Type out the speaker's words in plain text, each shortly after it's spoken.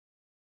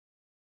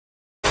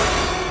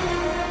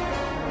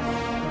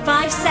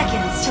5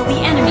 seconds till the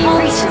enemy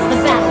reaches the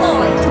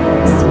battlefield.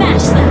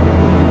 Smash them!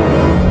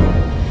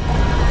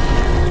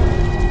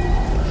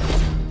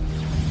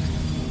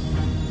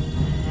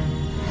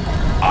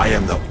 I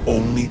am the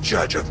only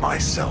judge of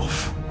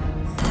myself.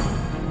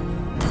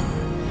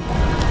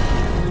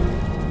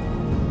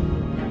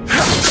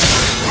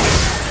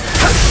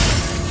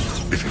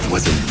 If it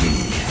wasn't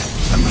me,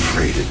 I'm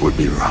afraid it would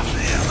be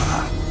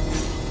Raphaela.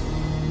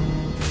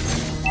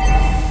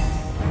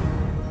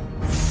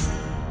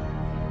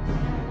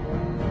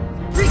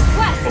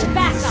 Request Only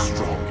backup! the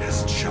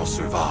strongest shall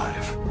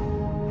survive.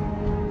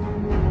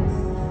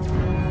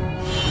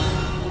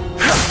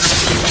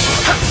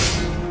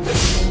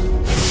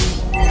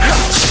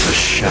 The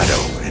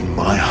shadow in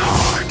my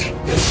heart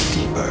is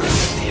deeper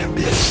than the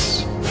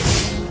abyss.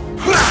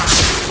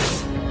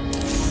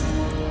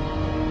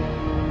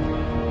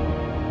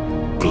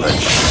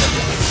 Bloodshed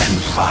and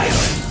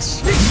violence.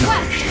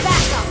 Request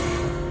backup!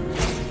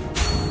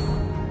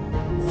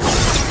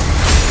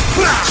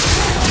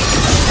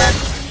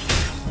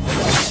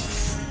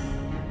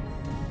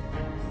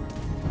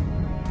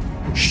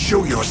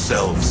 Show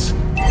yourselves,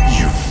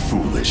 you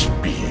foolish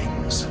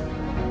beings.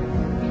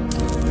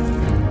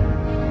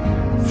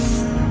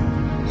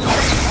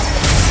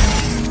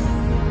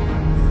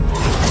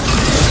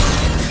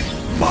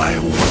 My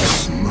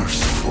once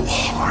merciful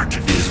heart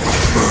is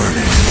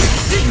burning with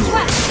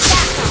fury.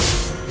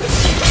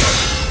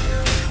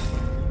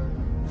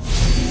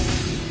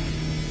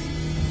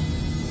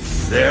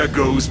 There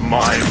goes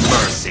my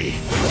mercy.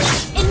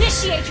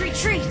 Initiate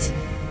retreat!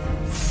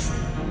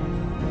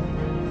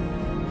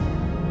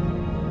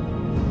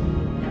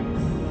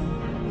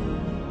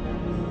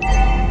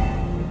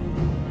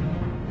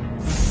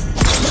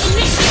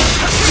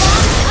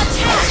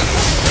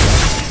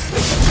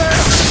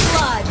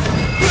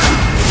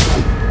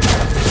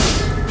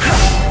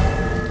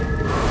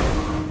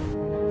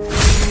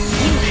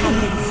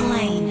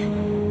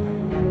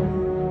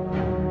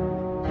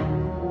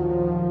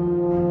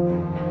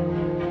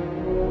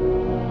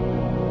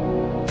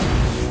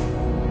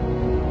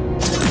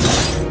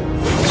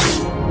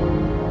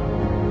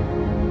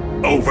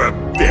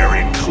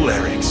 Overbearing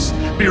clerics,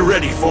 be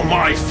ready for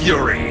my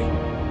fury!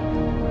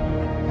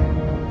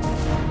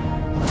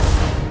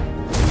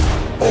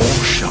 All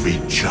shall be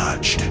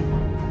judged,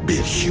 be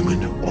it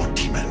human or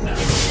demon. An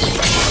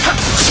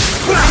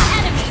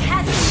enemy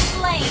has been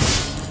slain!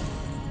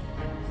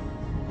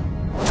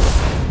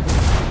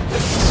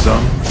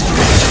 Some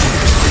may be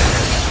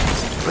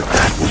dead, but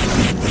that would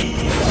be me.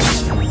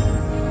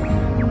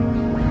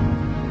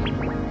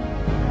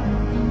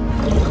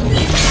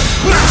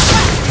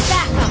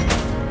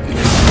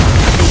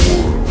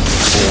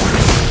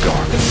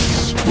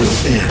 Will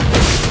end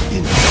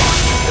in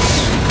darkness.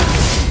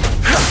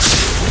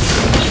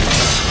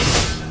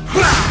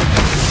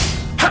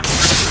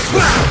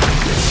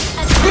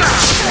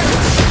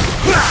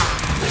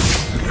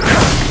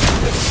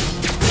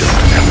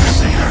 Don't ever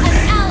say her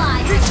name. Ally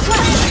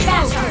request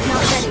backup!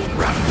 Not ready.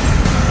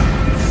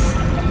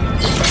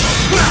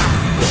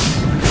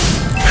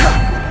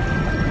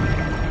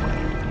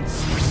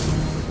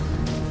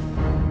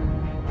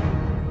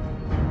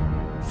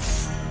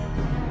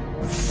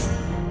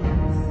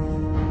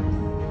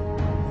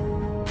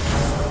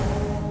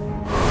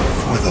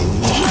 For the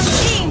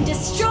lost. Team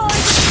destroyed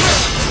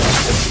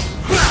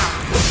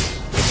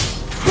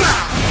the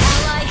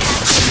ally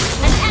has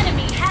been... An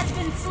enemy has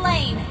been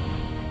slain!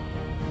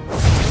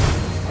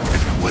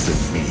 If it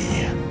wasn't me,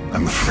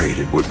 I'm afraid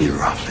it would be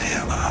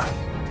Raphaela.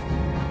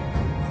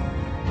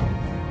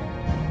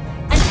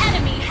 An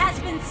enemy has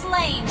been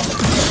slain!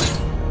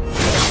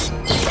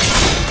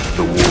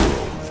 The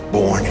world,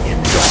 born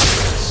in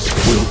darkness,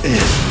 will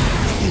end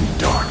in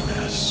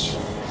darkness.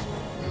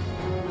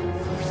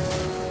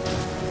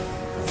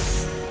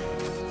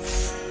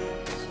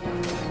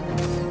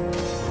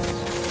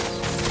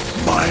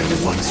 My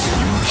once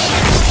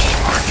merciful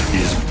heart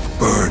is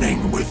burning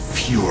with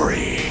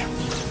fury.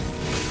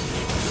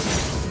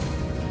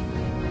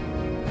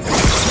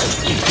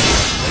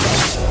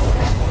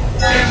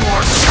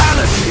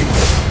 Immortality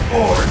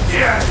or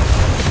death!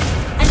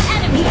 An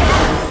enemy has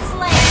been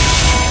slain!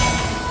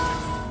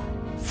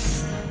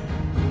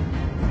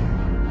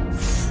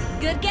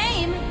 Good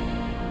game!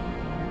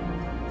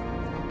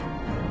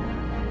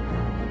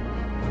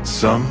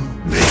 Some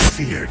may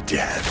fear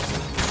death,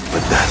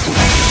 but that will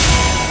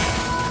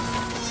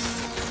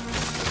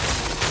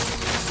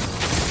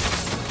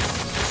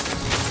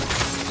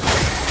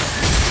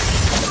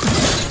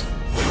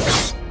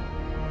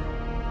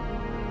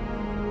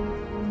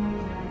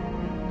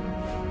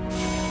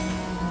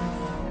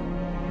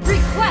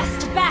Request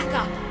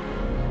backup!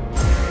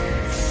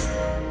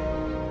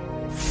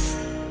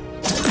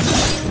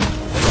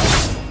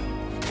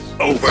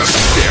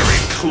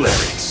 Overbearing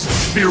clerics,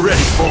 be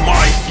ready for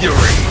my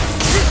fury!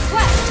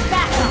 Request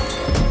backup!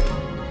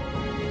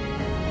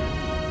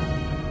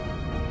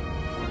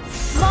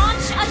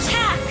 Launch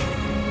attack!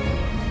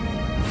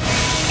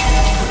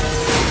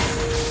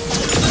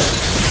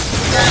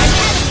 An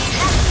enemy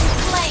has been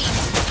slain!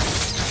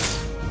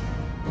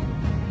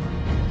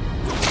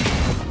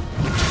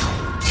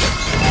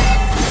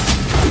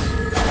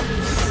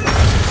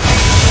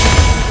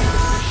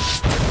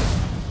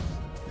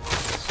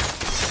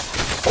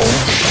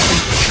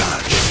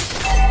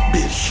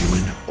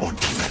 human or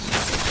demon.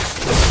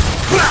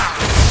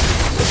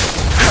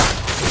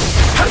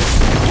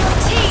 Your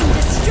team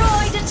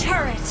destroyed a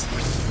turret.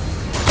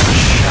 The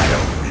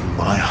shadow in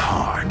my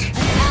heart. An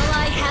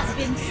ally has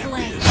been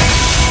slain.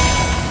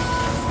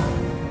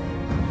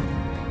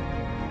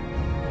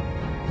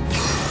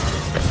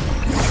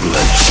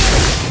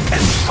 Bloodshed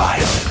and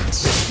violence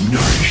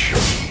nourish me.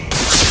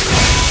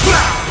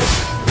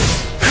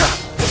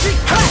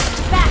 Request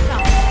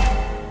backup.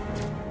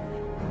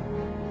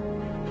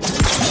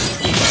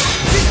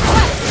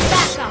 Request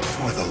backup.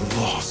 For the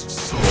lost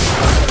soul.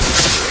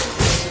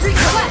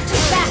 Request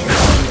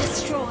backup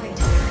destroyed.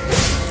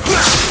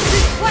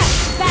 Request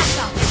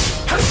backup.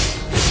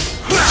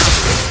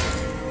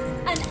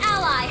 An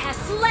ally has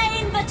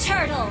slain the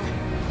turtle.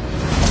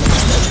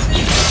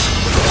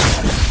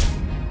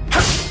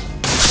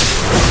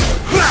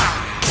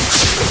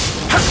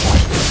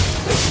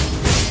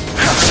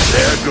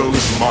 There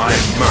goes my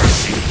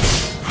mercy.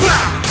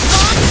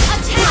 Launch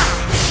attack.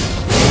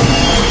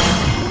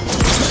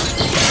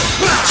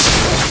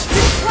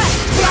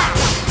 Request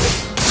backup.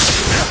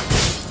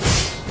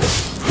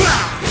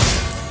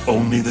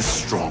 Only the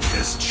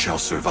strongest shall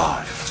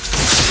survive.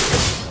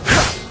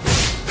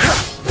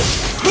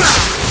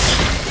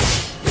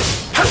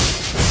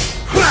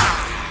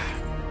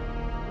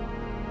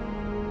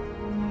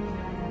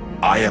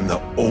 I am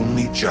the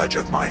only judge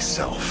of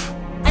myself.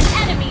 An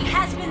enemy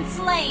has been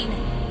slain.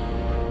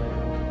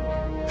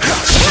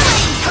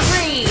 Killing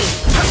spree.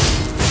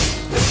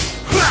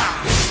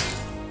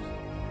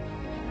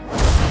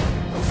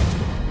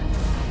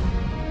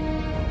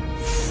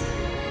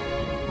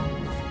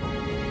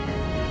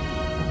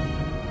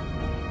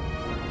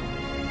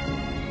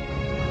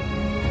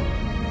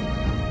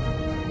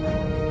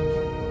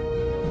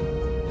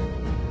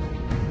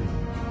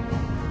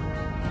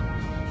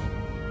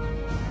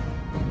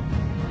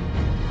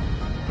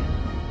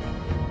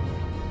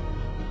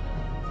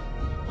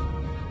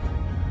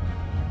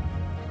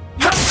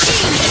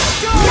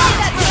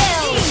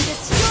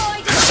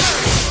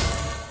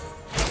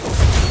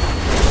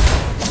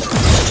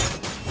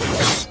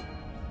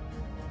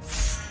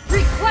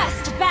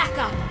 Request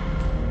backup.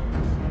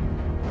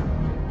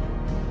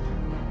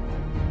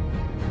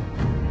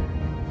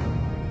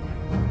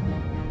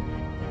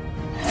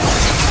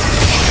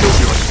 Show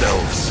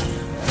yourselves,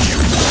 you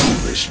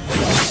foolish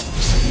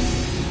beasts.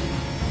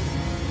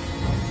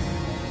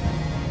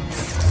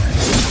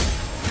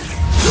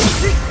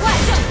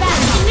 Request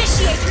backup.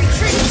 Initiate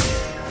retreat.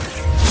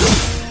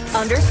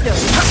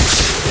 Understood.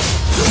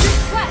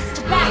 Request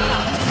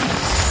backup.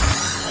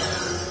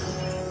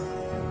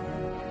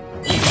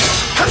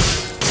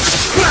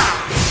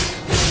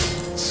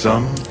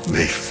 Some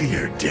may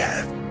fear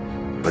death,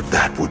 but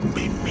that wouldn't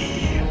be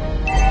me.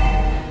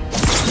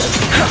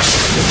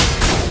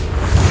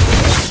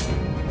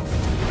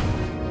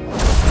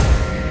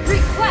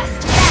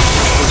 Request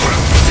backup.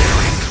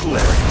 Daring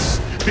clerics,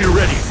 be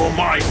ready for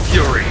my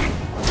fury.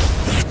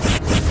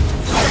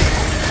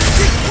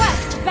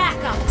 Request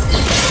backup.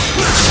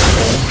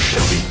 All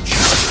shall be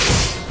judged,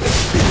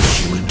 be it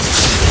human.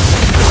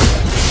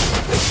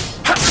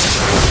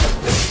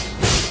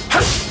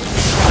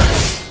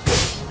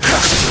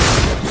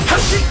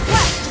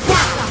 Request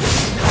backup.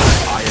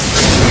 I am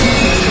the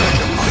judge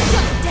of myself.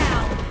 Shut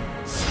down.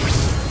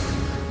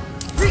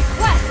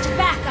 Request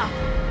backup.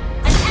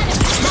 An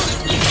enemy has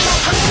been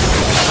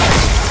slain.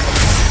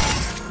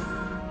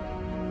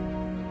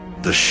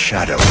 The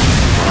shadow in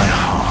my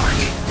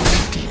heart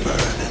is deeper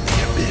than the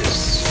abyss.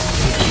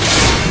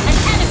 An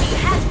enemy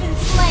has been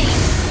slain.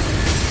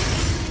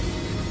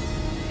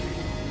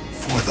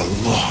 For the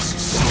lost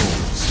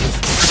souls.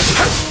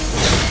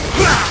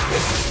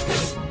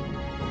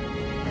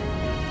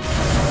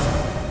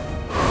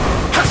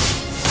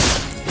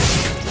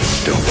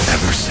 Don't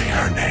ever say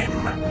her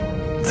name.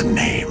 The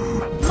name.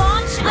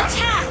 Launch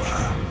attack.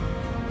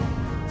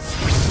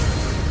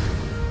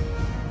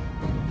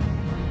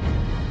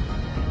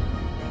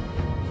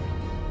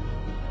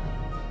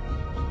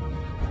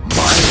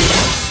 My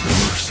most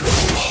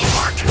merciful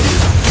heart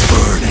is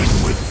burning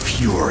with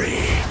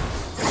fury.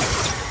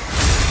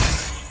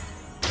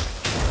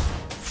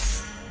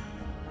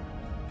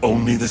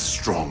 Only the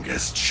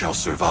strongest shall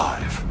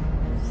survive.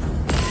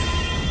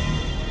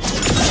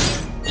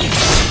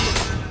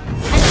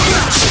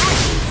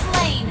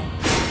 Slain.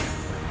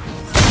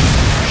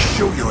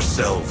 Show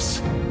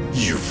yourselves,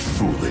 you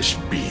foolish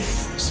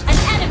beings. An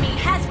enemy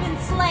has been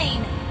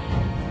slain.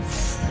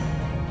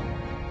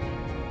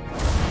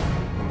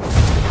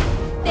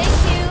 Thank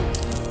you.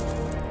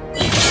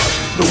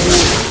 The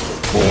world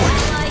born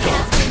Ally in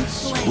has been darkness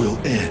slain. will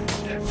end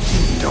in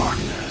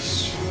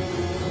darkness.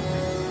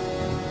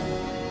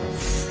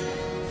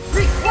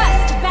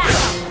 Request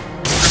backup.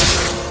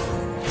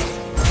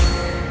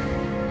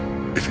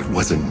 If it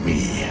wasn't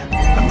me,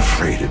 I'm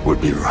afraid it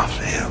would be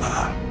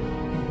Raphaela.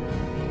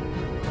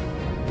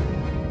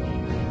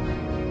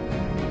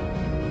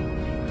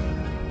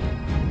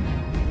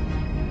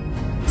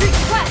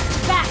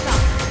 Request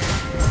backup.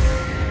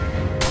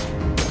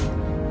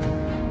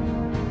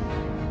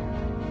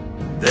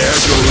 There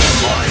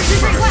goes my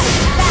mercy.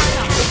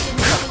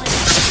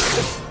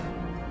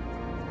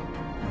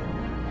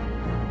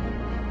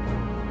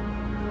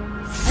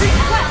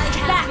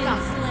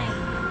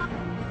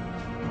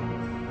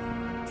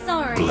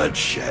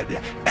 Bloodshed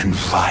and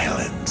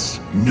violence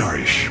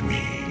nourish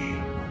me.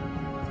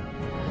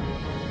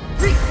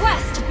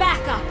 Request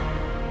backup!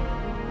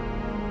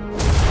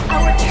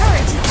 Our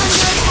turret is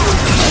under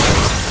attack!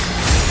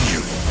 You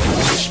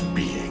foolish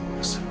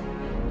beings.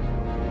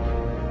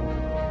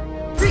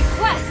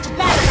 Request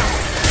backup!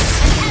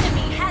 An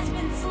enemy has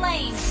been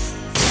slain!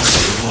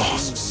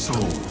 Lost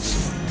souls.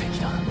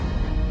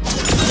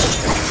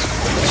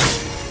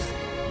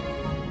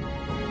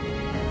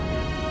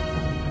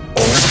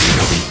 All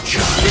shall be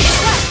judged.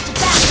 Request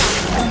backup!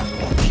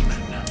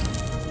 Demon.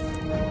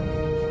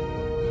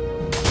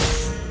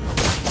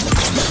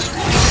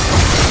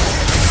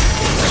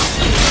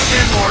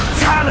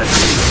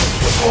 Immortality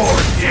or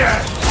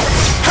death.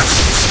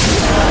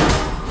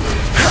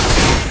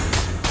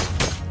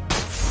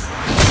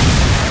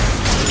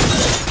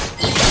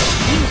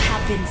 You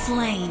have been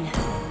slain.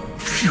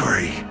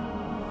 Fury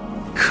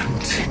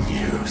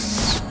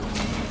continues.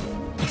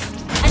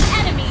 An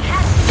enemy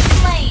has been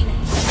slain!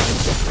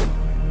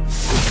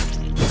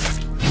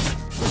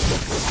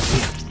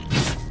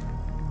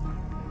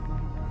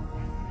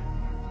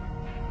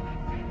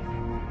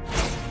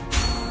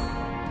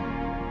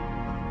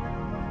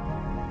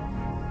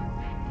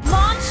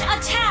 Launch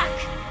attack!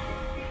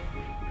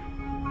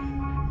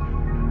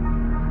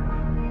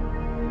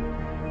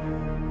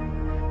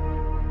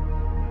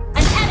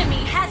 An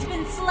enemy has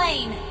been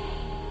slain!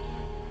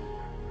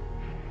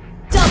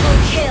 Double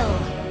kill!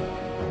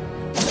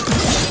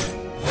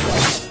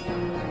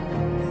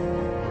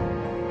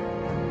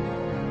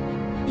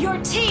 Your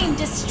team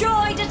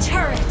destroyed a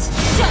turret!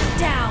 Shut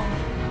down!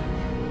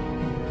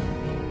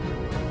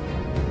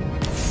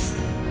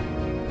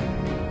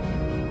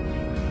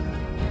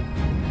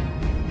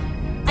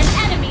 An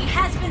enemy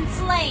has been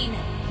slain!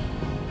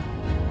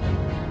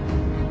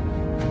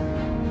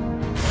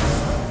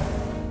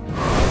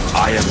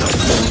 I am the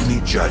only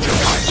judge of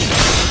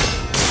myself.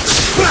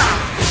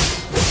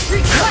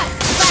 Request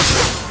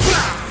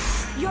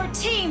backup! Your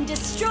team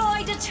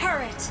destroyed a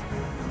turret!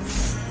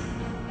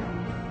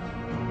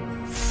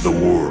 The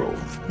world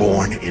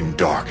born in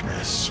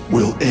darkness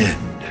will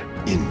end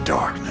in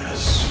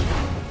darkness.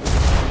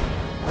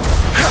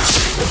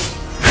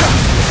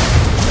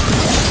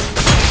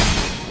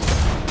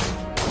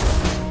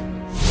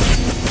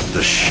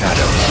 The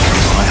shadow of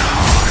my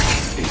heart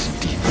is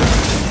deeper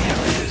than the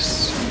abyss.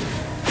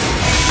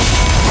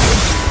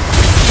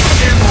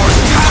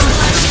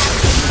 Immortality!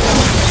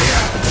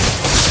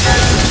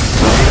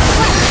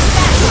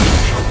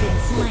 Have been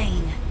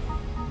slain.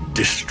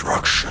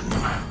 Destruction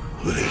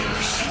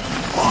lives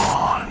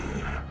on.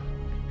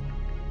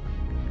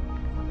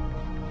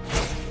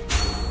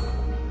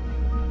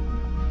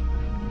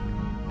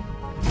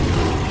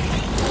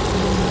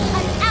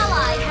 An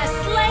ally has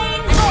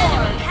slain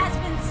more! An enemy has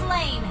been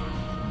slain!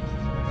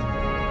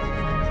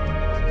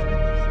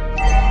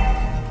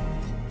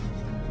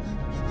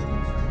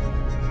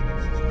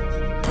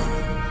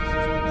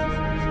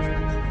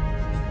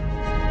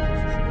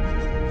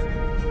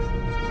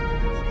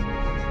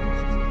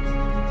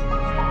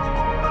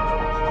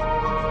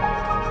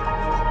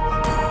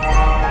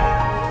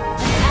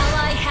 An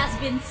ally has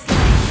been slain!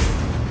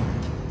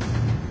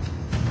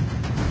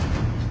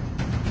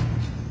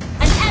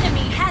 An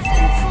enemy has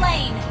been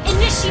slain!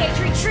 Initiate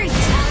retreat!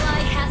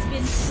 Ally has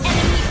been slain.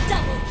 Enemy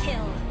double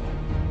kill!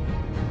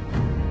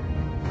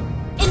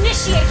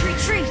 Initiate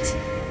retreat!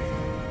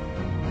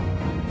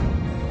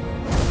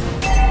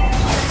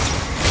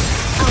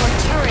 Our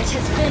turret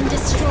has been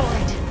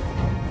destroyed.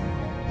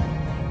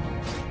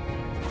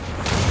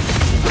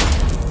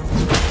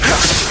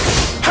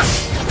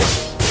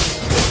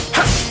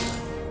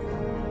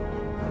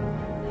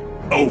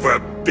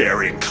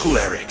 Overbearing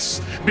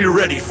clerics, be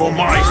ready for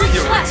my Launch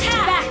fury.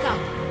 attack! Backup!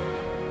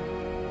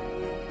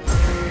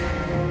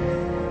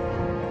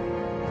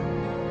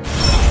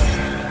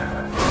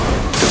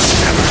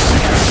 Never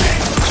say her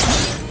name.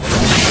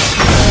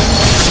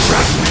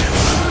 Shrapnel.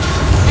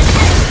 An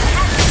enemy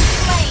has been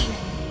slain!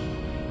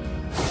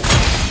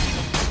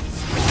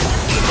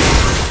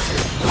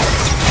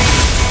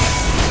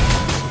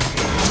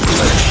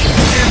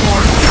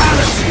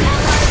 Immortality!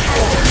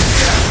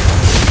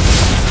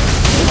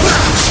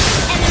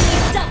 Enemy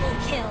double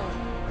kill!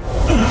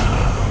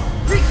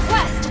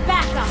 Request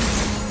backup!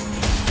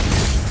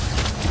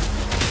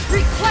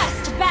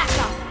 Request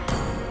backup!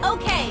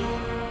 Okay!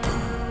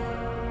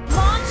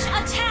 Launch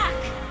attack!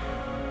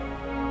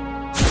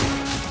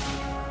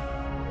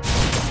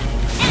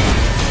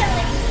 Enemy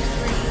killing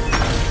spree!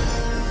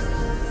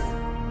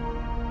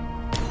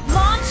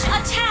 Launch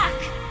attack!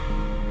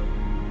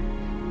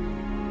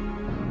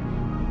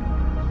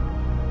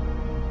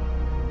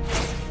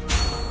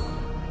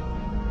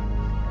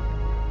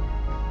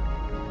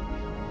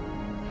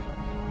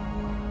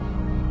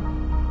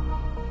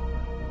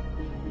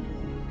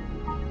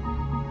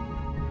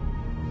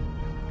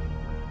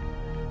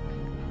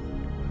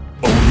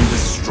 Only the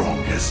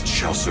strongest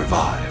shall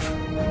survive.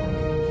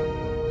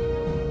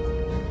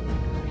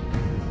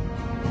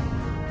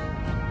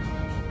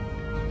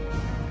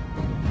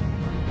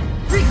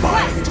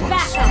 My Request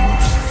once backup!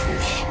 merciful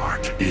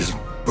heart is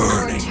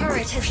burning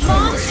turret has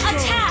launched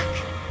attack!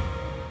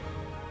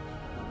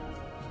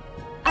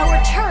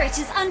 Our turret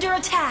is under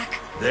attack!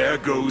 There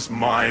goes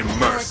my Our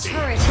mercy.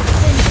 turret has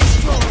been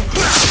destroyed.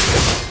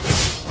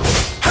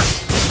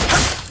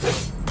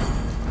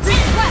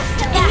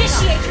 Request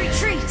initiate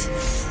retreat!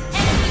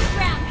 Enemy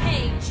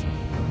rampage!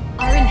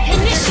 Our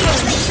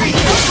initiate retreat!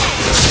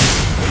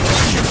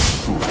 You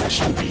foolish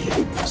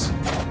beings.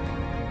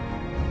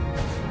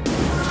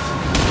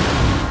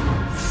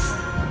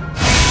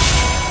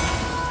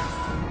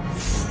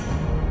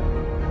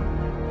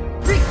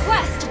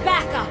 Request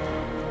backup!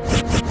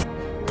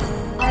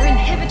 Our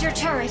inhibitor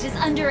turret is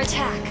under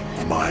attack.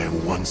 My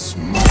once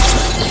more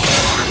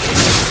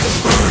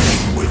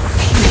burning with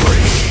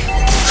fury.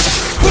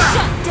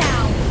 Shut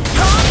down!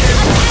 Launch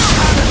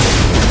attack!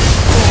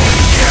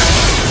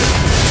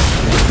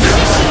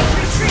 Initiate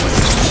retreat!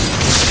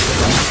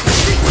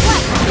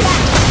 Request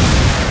backup!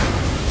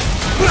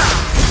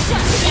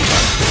 Shut down!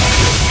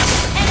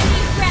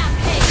 Enemy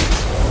rampage!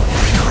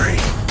 Fury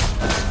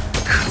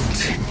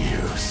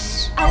continues.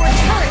 Our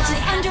turret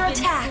is under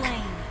attack!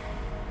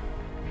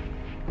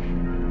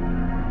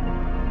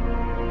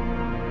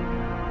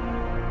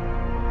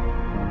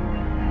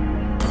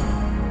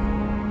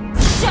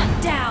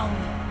 Shut down!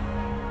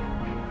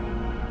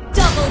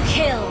 Double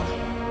kill!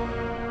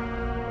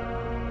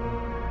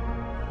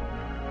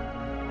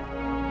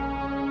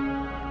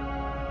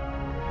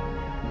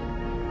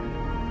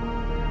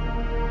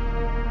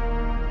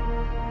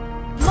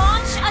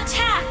 Launch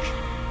attack!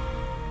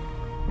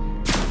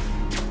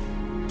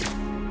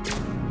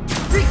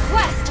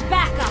 Request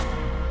backup!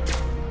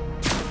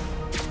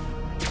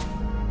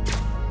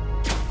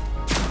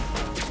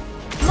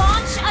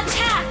 Launch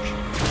attack!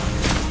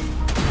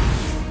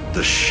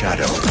 The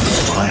shadow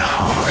in my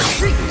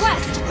heart.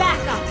 Request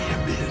backup!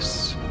 The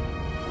abyss.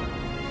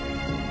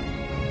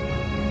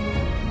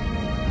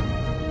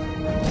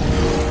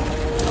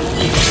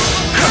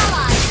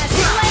 Ally has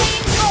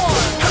slain Thor!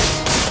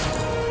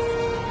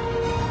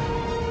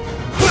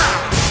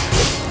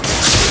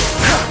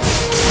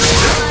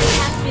 Ally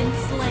has been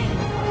slain.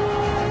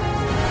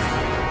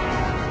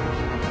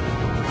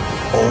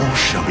 All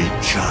shall be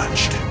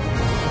judged,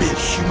 be it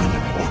human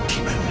or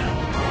demon.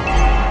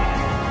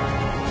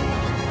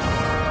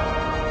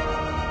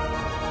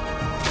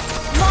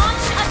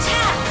 Launch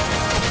attack!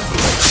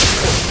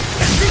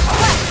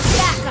 Request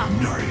backup!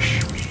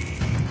 Nourish me.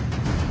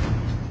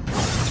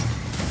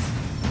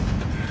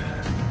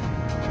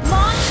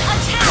 Launch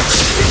attack!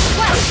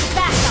 Request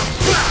backup!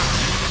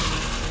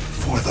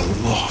 For the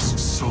lost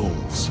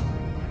souls.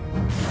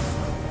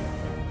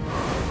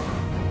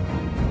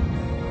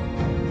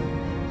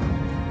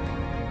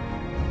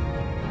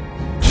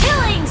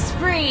 Killing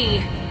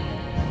spree!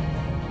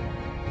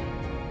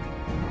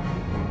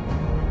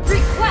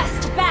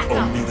 Request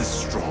backup! Only the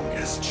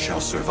strongest shall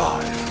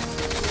survive.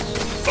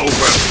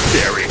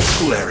 Overbearing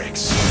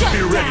clerics, Shut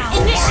be ready down!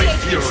 for my Initiate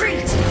fury.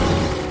 retreat!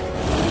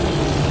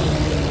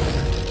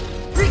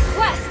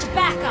 Request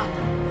backup!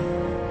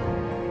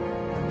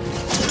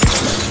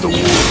 The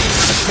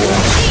wolves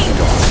born Team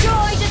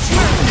destroy the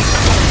turret!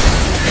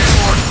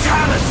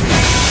 mortality.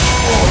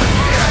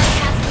 Ally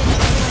has been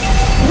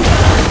slain.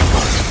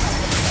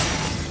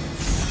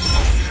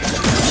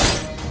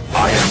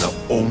 I am the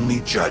only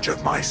judge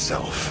of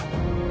myself.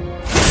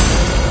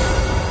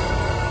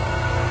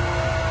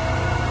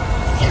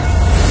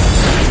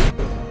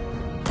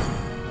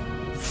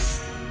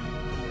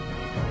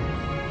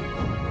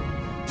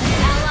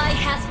 Ally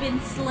has been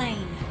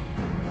slain.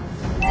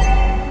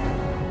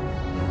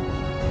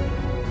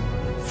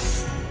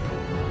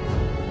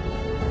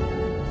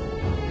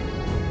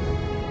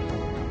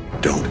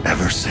 Don't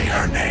ever say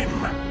her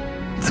name.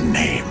 The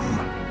name,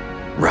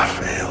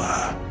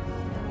 Rafaela.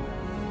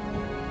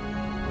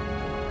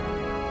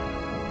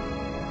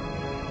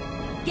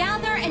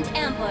 Gather and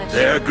ambush.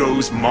 There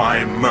goes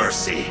my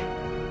mercy.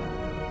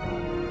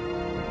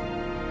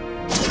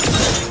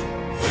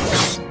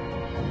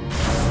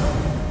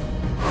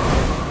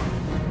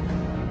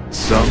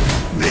 Some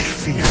may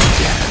fear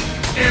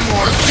death.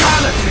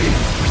 Immortality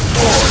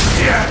or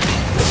death.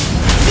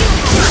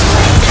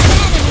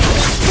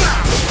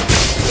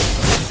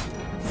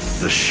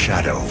 The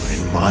shadow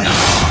in my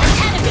heart.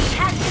 Enemy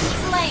has been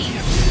slain.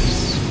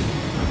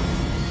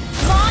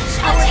 Launch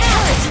our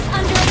turret is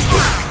under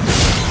attack.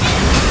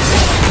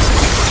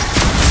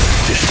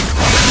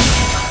 Destruction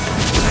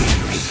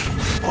lives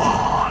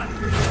on.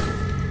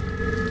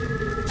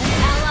 An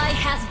ally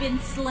has been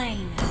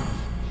slain.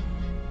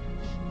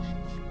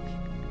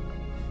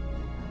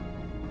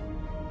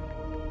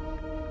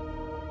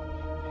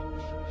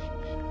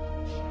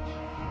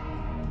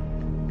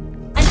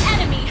 An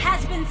enemy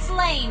has been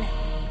slain.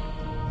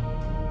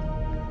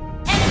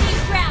 Enemy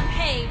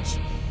rampage.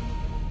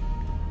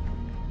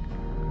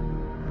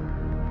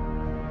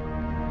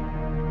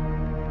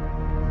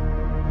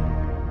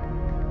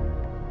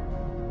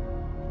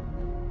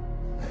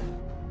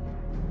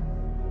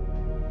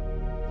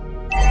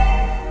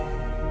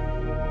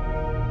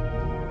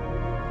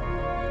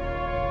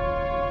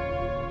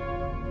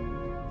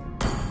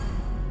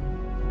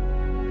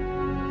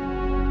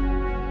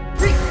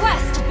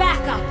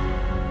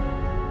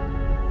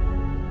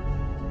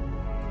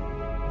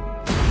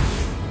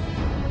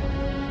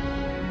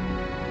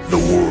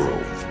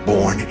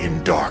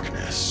 in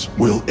darkness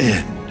will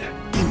end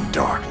in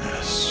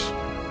darkness.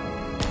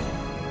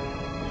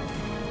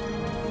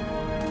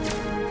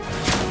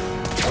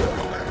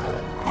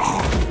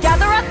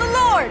 Gather at the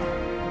Lord!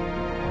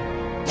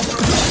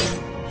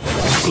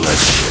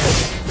 Bloodshed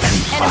and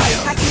Enemy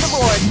attacking the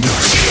Lord. violence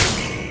nourish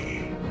me.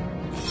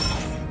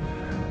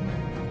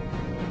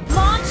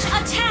 Launch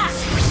attack!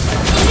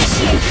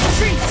 Initiate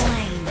retreat!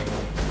 Slain.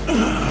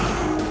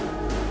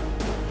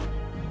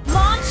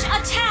 Launch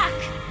attack!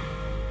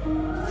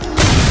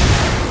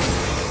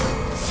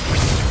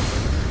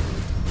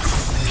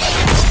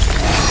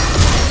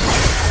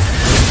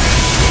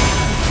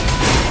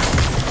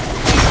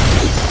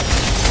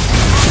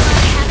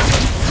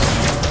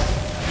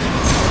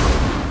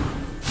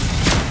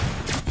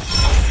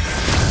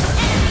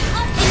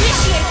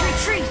 Initiate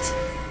retreat!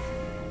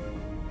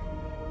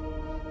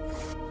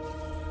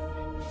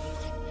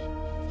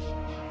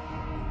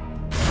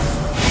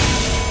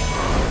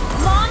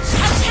 Launch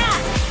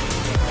attack!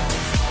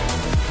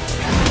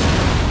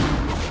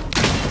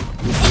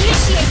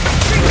 Initiate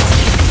retreat!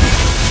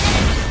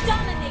 Enemy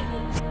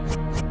dominating!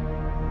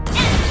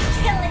 Enemy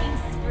killing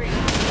spree!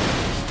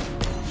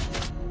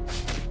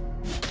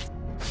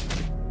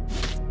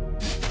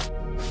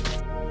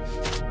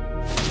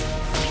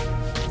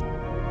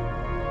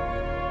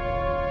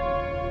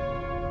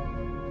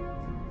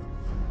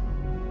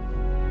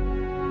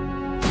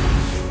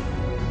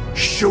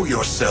 Show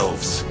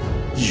yourselves,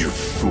 you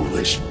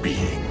foolish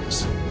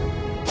beings.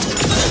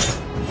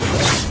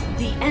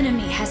 The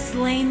enemy has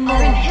slain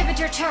Our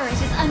inhibitor turret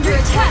is under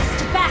attack.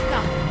 Request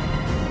backup!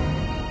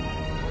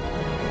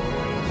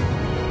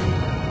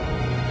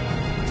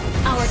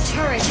 Our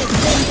turret has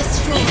been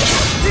destroyed.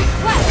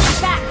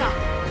 Request backup!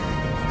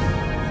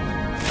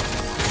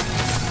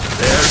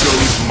 There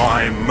goes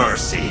my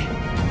mercy.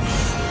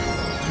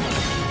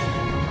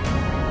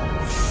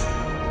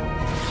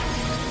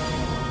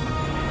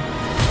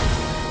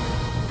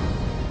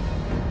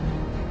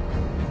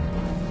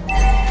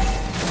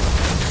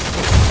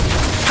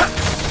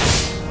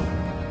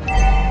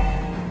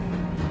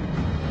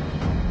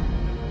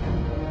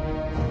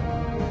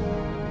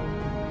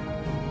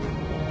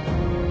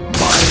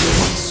 My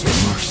once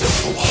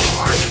merciful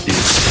heart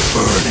is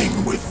burning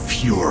with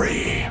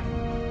fury.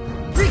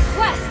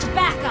 Request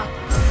backup!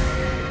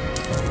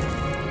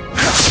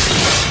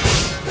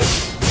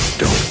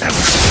 Don't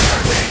ever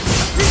scare me.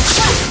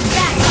 Request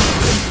backup!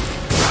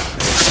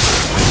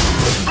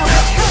 Our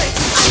turret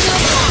is under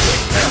attack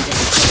and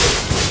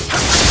destroyed.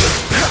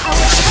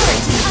 Our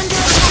turret is under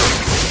attack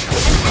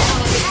and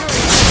our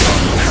turret is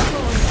being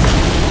destroyed.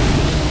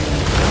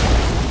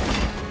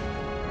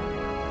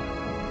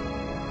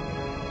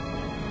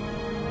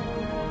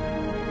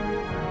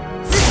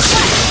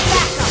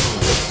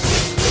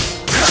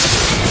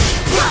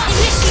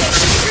 Initiate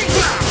retreat!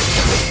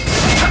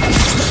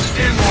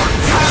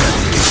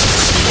 Immortality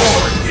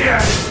or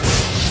death.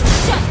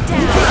 Shut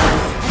down!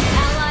 An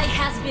ally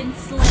has been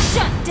slain.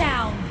 Shut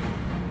down!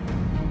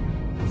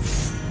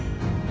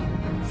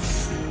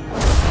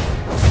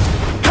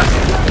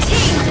 Your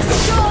team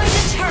destroyed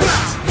a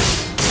turret!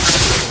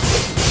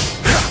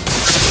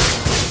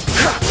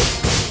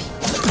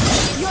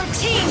 Your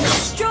team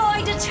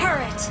destroyed a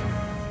turret!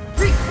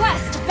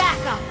 Request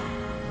backup!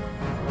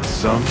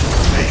 Some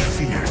may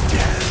fear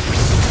death,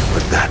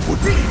 but that would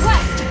be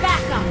Request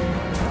backup!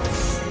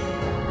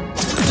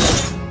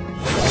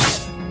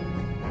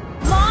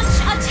 Launch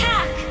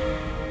attack!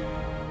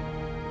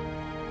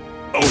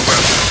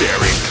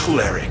 overbearing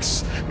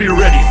clerics. Be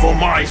ready for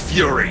my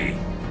fury.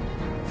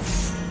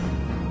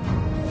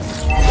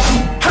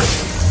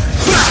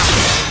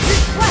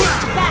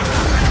 Request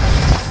backup!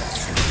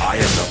 I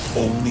am the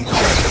only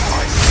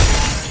sacrifice.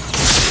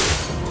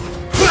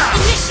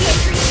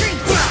 Initiate retreat!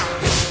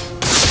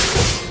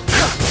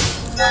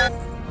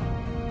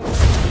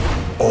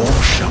 All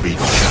shall be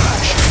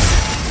judged.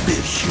 Be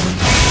human.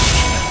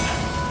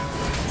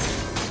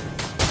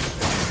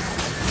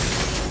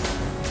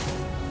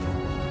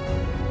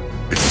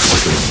 If it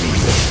wasn't me,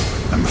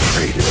 I'm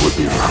afraid it would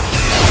be wrong.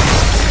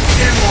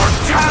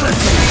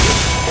 Immortality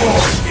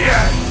or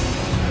death!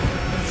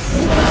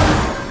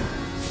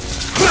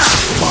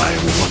 My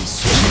once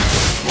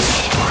merciful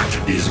heart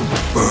is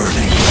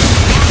burning.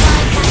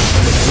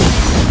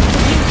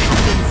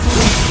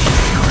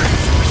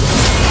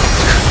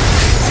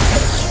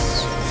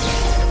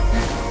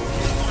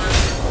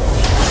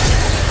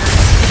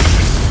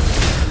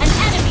 An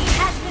enemy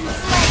has been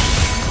slain!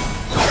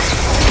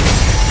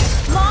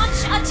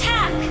 Launch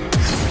attack!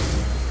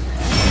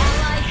 An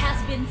ally has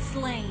been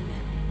slain.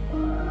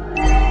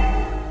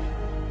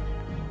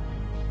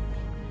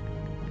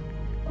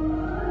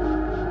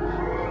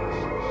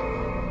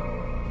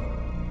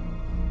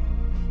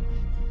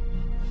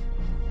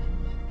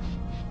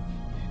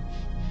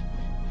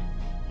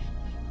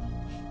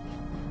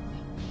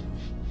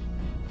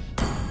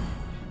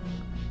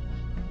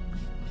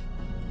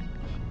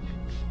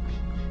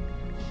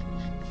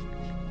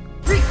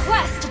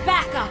 Request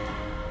backup!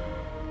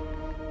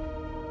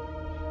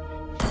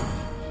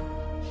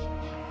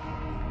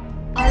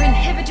 Our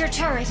inhibitor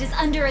turret is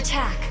under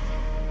attack.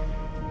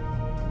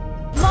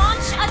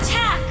 Launch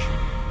attack!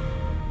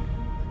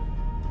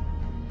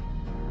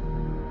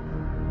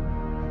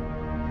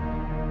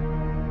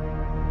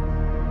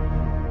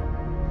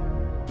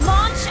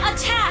 Launch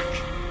attack!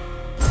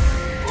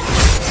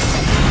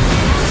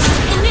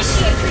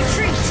 Initiate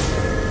retreat!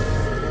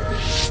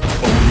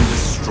 Only the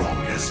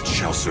strongest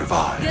shall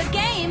survive. Good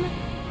game!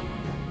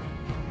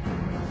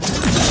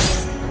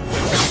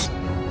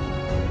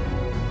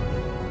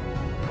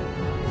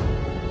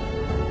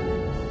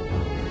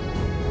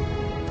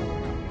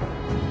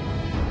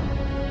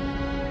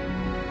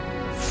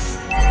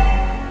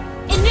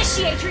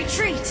 Initiate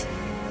retreat!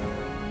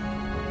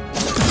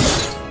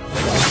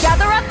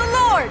 Gather up the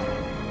Lord!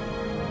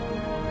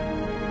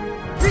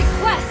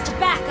 Request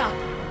backup!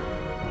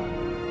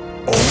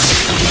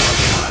 Only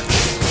God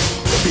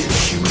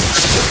bids human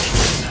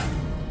fortune.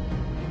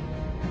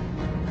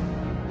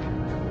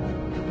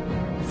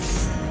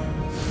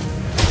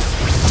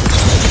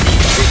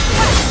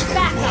 Request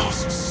backup!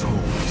 Lost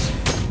souls.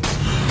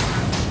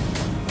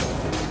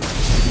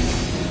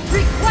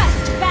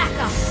 Request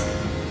backup!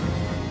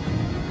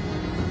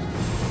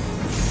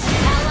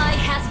 Ally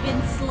has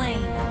been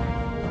slain.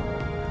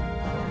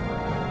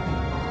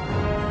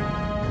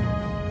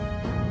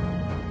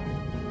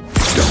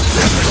 Don't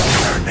ever say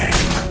her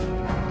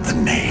name. The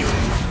name.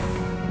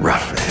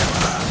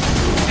 Rafaela.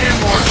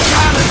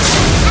 Immortality!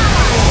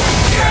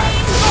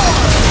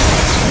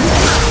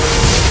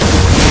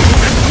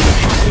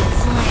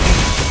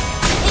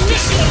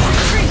 Initiate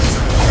retreat!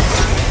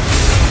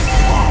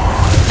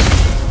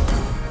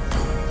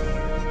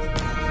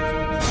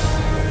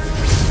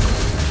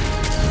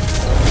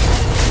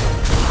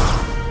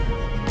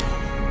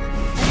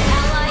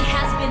 Ally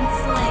has been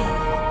slain.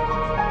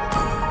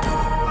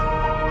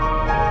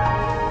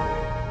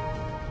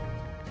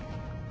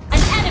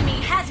 An enemy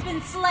has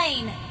been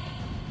slain.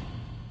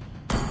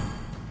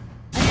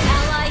 An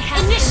ally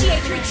has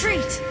Initiate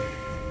retreat!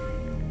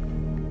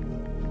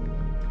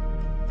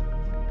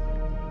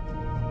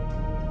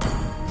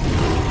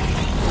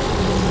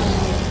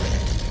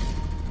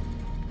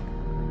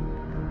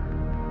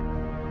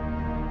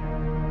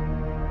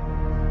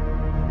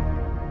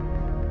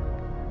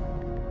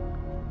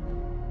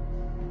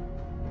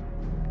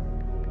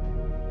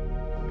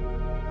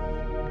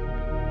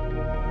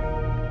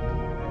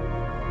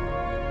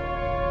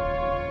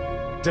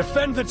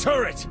 Defend the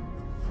turret!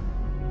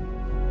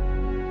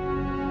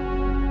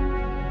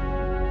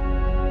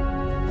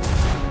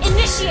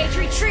 Initiate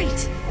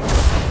retreat!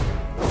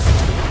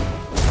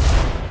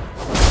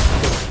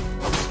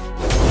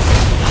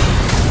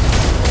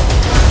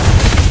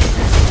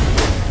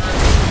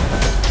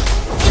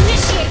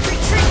 Initiate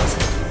retreat!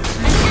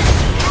 An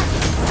enemy has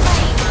been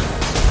slain.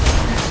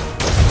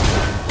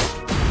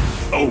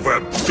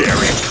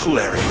 Overbearing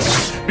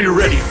clerics. Be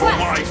ready for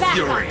my Request backup.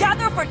 fury.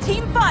 Gather for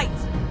team fight!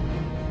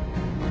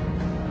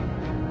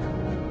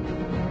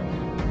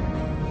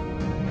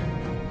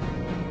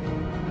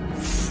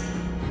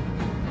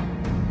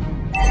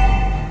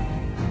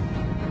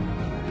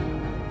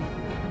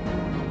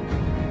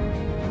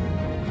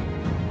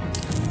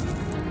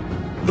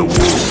 The wolf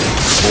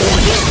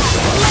born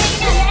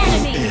Slain an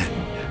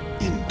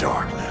enemy! in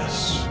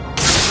darkness.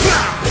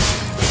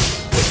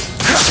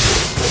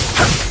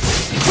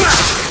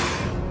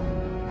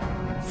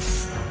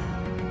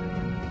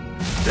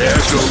 There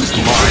goes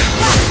my...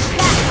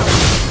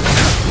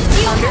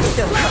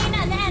 Understood. Slain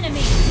an